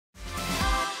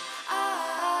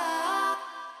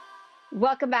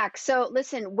Welcome back. So,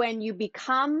 listen, when you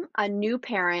become a new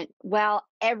parent, well,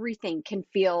 everything can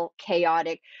feel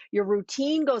chaotic. Your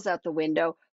routine goes out the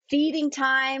window, feeding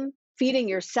time, feeding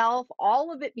yourself,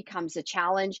 all of it becomes a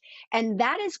challenge. And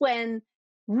that is when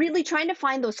really trying to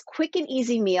find those quick and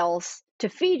easy meals to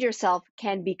feed yourself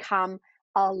can become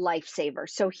a lifesaver.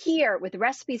 So, here with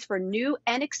recipes for new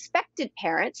and expected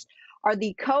parents are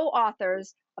the co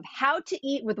authors of How to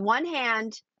Eat with One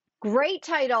Hand. Great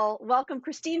title. Welcome,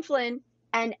 Christine Flynn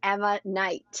and Emma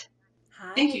Knight.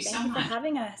 Thank Hi, you so thank you for much.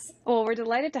 having us. Well, we're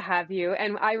delighted to have you.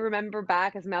 And I remember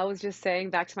back, as Mel was just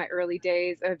saying, back to my early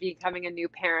days of becoming a new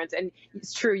parent. And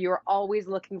it's true, you're always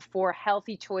looking for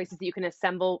healthy choices that you can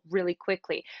assemble really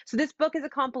quickly. So this book is a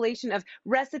compilation of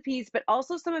recipes, but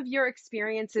also some of your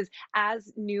experiences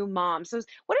as new moms. So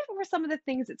what were some of the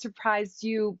things that surprised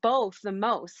you both the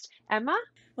most? Emma?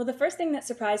 Well, the first thing that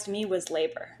surprised me was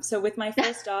labor. So, with my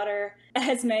first daughter,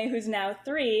 Esme, who's now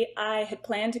 3, I had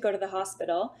planned to go to the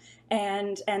hospital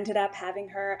and ended up having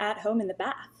her at home in the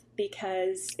bath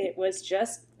because it was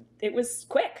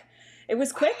quick. It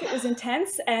was quick, it was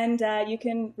intense, and you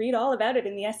can read all about it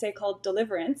in the essay called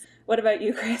Deliverance. What about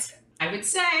you, Chris? I would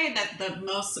say that the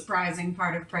most surprising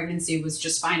part of pregnancy was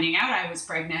just finding out I was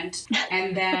pregnant.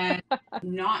 And then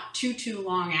not too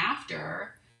long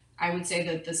after, I would say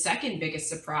that the second biggest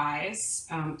surprise,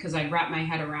 because I'd wrapped my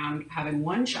head around having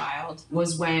one child,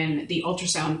 was when the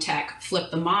ultrasound tech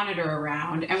flipped the monitor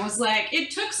around and was like,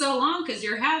 it took so long because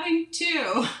you're having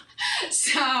two.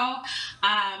 So,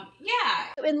 yeah.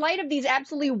 In light of these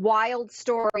absolutely wild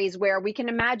stories where we can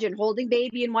imagine holding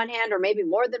baby in one hand or maybe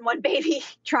more than one baby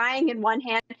trying in one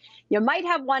hand, you might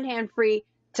have one hand free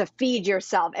to feed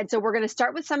yourself. And so we're going to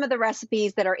start with some of the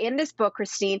recipes that are in this book,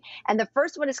 Christine. And the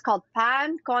first one is called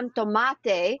pan con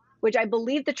tomate, which I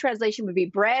believe the translation would be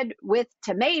bread with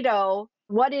tomato.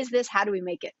 What is this? How do we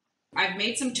make it? I've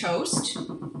made some toast,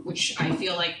 which I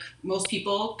feel like most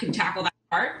people can tackle that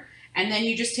part. And then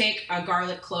you just take a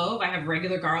garlic clove. I have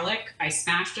regular garlic. I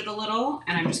smashed it a little,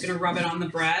 and I'm just going to rub it on the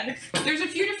bread. There's a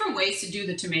few different ways to do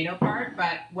the tomato part,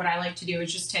 but what I like to do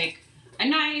is just take a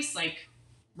nice,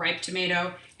 ripe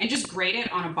tomato and just grate it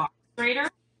on a box grater.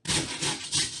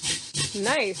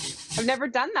 Nice. I've never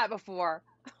done that before.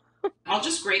 I'll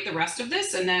just grate the rest of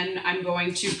this, and then I'm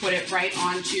going to put it right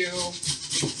onto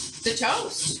the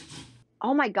toast.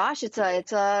 Oh my gosh, it's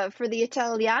a for the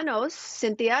Italianos,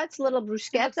 Cynthia. It's a little It looks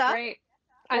bruschetta great.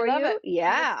 I for love you. it. It looks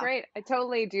Yeah. great. I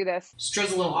totally do this. Just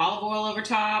drizzle a little olive oil over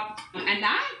top. And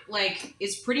that,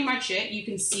 is pretty much it. You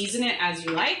can season it as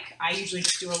you like. I usually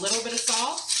just do a little bit of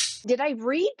salt. Did I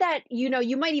read that,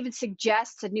 you might even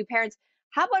suggest to new parents,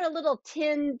 how about a little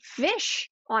tin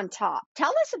fish on top?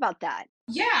 Tell us about that.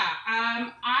 Yeah,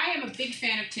 I am a big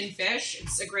fan of tin fish.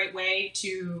 It's a great way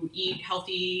to eat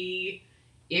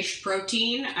healthy-ish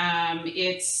protein.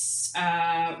 It's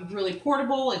really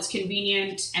portable. It's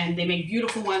convenient, and they make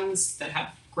beautiful ones that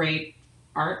have great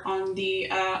art on the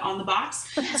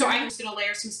box. So I'm just gonna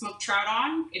layer some smoked trout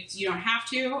on. You don't have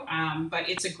to, but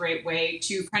it's a great way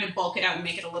to kind of bulk it out and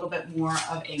make it a little bit more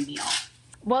of a meal.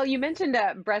 Well, you mentioned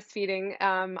breastfeeding.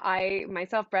 I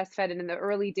myself breastfed, and in the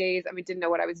early days, I mean, didn't know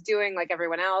what I was doing like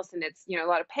everyone else, and it's a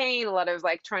lot of pain, a lot of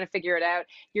like trying to figure it out.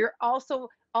 You're also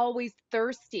always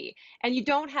thirsty, and you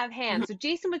don't have hands. So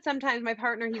Jason would sometimes, my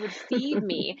partner, he would feed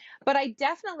me, but I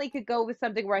definitely could go with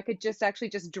something where I could just actually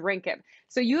just drink it.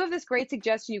 So you have this great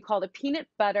suggestion. You called a peanut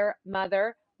butter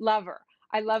mother lover.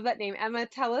 I love that name. Emma,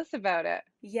 tell us about it.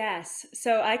 Yes,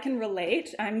 so I can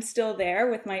relate. I'm still there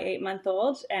with my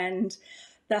 8-month-old, and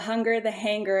the hunger, the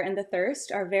hanger, and the thirst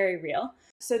are very real.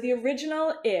 So the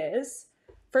original is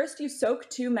first you soak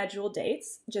 2 medjool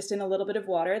dates just in a little bit of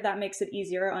water. That makes it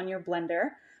easier on your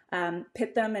blender.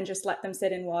 Pit them and just let them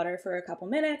sit in water for a couple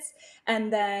minutes.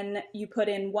 And then you put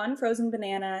in 1 frozen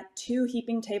banana, 2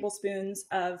 heaping tablespoons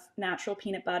of natural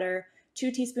peanut butter,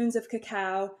 2 teaspoons of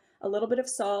cacao, a little bit of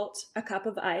salt, a cup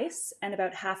of ice, and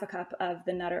about half a cup of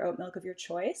the nut or oat milk of your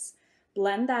choice.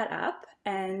 Blend that up,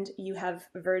 and you have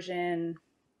version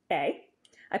A.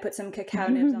 I put some cacao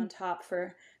nibs on top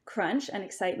for crunch and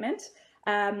excitement.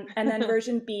 And then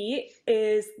version B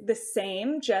is the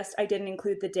same, just I didn't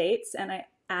include the dates, and I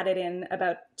added in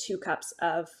about 2 cups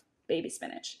of baby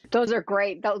spinach. Those are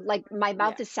great. Like my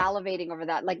mouth Yeah. is salivating over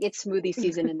that. Like it's smoothie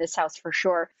season in this house for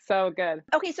sure. So good.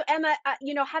 Okay, so Emma,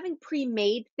 having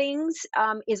pre-made things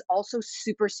is also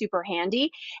super, super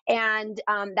handy, and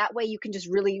that way you can just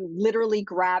really, literally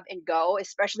grab and go,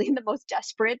 especially in the most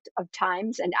desperate of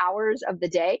times and hours of the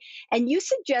day. And you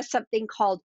suggest something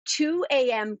called 2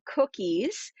 a.m.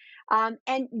 cookies,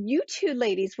 and you two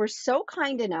ladies were so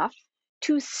kind enough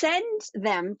to send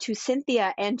them to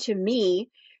Cynthia and to me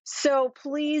So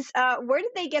please, where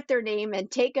did they get their name, and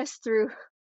take us through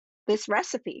this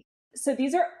recipe? So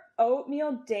these are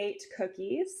oatmeal date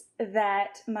cookies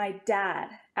that my dad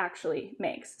actually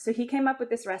makes. So he came up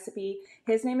with this recipe.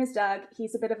 His name is Doug.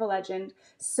 He's a bit of a legend.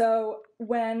 So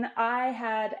when I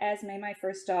had Esme, my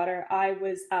first daughter, I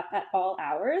was up at all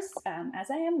hours, as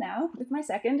I am now with my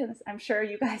second, and I'm sure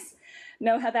you guys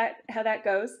know how that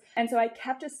goes. And so I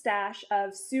kept a stash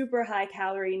of super high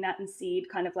calorie nut and seed,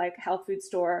 kind of like health food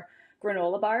store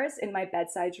granola bars in my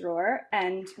bedside drawer.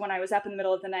 And when I was up in the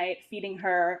middle of the night feeding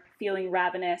her, feeling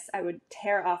ravenous, I would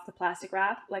tear off the plastic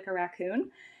wrap like a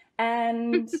raccoon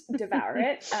and devour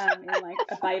it in like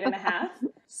a bite and a half.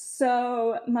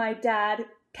 So my dad,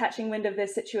 catching wind of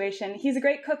this situation, he's a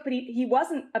great cook, but he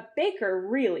wasn't a baker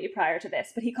really prior to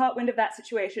this, but he caught wind of that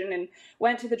situation and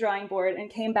went to the drawing board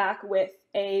and came back with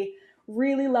a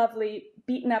really lovely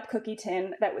beaten up cookie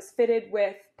tin that was fitted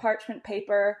with parchment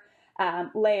paper,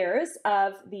 layers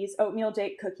of these oatmeal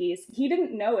date cookies. He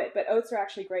didn't know it, but oats are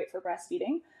actually great for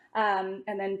breastfeeding.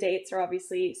 And then dates are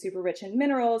obviously super rich in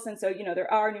minerals. And so, you know,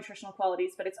 there are nutritional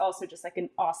qualities, but it's also just like an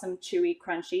awesome, chewy,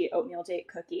 crunchy oatmeal date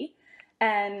cookie.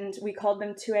 And we called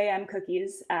them 2 a.m.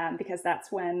 cookies because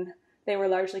that's when they were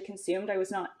largely consumed. I was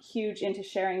not huge into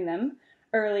sharing them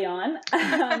early on.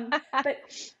 But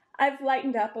I've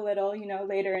lightened up a little, you know,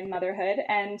 later in motherhood.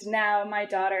 And now my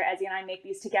daughter, Ezzy, and I make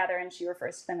these together, and she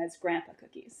refers to them as grandpa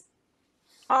cookies.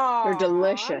 Oh, They're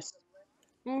delicious.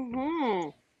 Mm-hmm.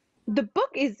 The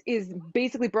book is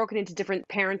basically broken into different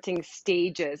parenting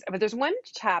stages, but there's one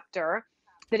chapter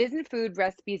that isn't food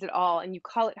recipes at all, and you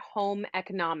call it home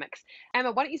economics.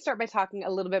 Emma, why don't you start by talking a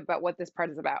little bit about what this part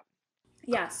is about?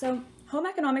 Yeah, so home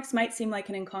economics might seem like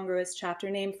an incongruous chapter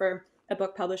name for a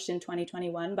book published in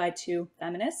 2021 by two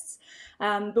feminists,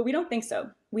 but we don't think so.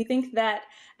 We think that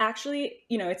actually,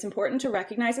 you know, it's important to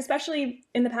recognize, especially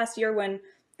in the past year when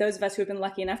those of us who have been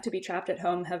lucky enough to be trapped at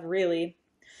home have really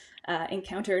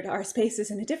encountered our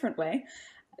spaces in a different way.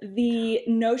 The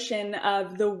notion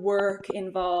of the work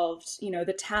involved, you know,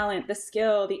 the talent, the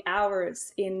skill, the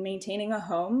hours in maintaining a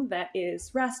home that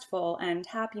is restful and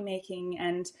happy making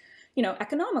and, you know,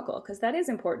 economical, because that is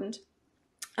important,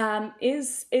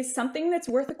 is something that's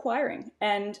worth acquiring.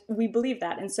 And we believe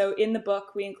that. And so in the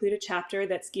book, we include a chapter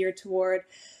that's geared toward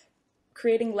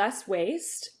creating less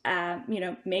waste, you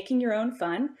know, making your own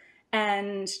fun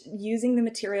and using the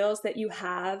materials that you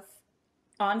have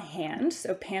on hand,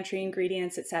 so pantry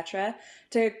ingredients, etc.,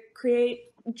 to create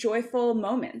joyful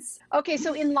moments. Okay,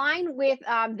 so in line with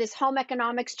this home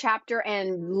economics chapter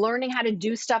and learning how to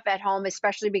do stuff at home,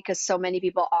 especially because so many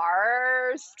people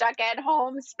are stuck at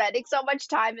home, spending so much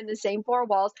time in the same four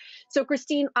walls. So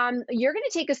Christine, you're going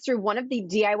to take us through one of the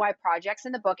DIY projects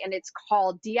in the book, and it's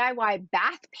called DIY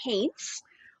Bath Paints,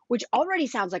 which already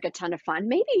sounds like a ton of fun,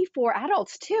 maybe for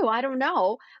adults too. I don't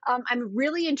know. I'm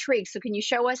really intrigued. So can you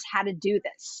show us how to do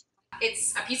this?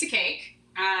 It's a piece of cake.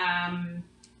 And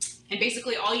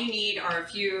basically all you need are a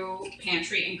few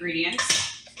pantry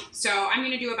ingredients. So I'm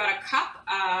going to do about a cup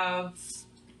of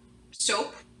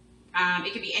soap.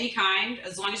 It can be any kind.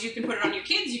 As long as you can put it on your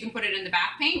kids, you can put it in the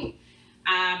bath paint.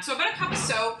 So about a cup of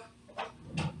soap.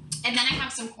 And then I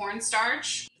have some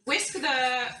cornstarch. Whisk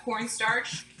the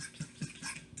cornstarch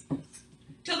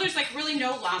till there's like really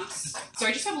no lumps. So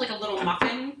I just have like a little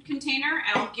muffin container,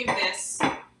 and I'll give this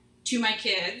to my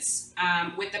kids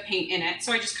with the paint in it.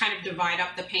 So I just kind of divide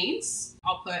up the paints.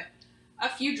 I'll put a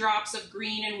few drops of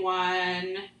green in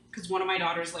one, because one of my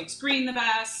daughters likes green the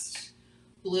best,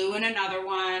 blue in another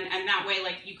one, and that way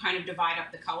like you kind of divide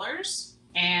up the colors.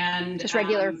 And just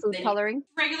regular food coloring?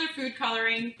 Regular food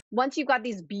coloring. Once you've got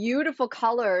these beautiful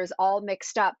colors all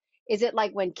mixed up, is it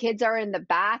like when kids are in the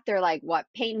bath, they're like, what,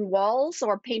 painting walls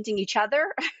or painting each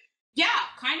other? Yeah,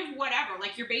 kind of whatever.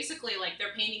 Like you're basically like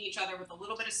they're painting each other with a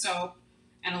little bit of soap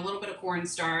and a little bit of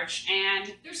cornstarch.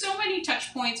 And there's so many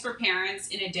touch points for parents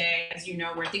in a day, as you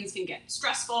know, where things can get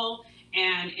stressful.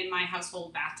 And in my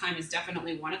household, bath time is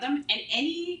definitely one of them. And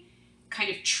any kind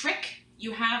of trick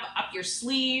you have up your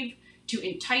sleeve to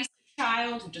entice a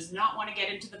child who does not want to get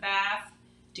into the bath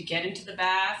to get into the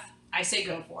bath, I say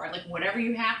go for it. Like whatever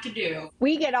you have to do.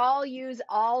 We could all use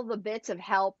all the bits of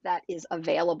help that is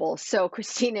available. So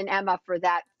Christine and Emma, for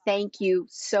that, thank you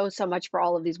so much for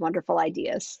all of these wonderful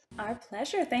ideas. Our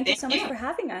pleasure. Thank you so much for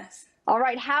having us. All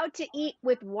right, How to Eat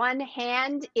with One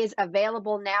Hand is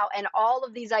available now, and all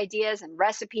of these ideas and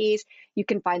recipes, you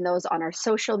can find those on our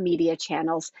social media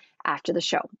channels after the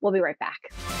show. We'll be right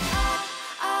back.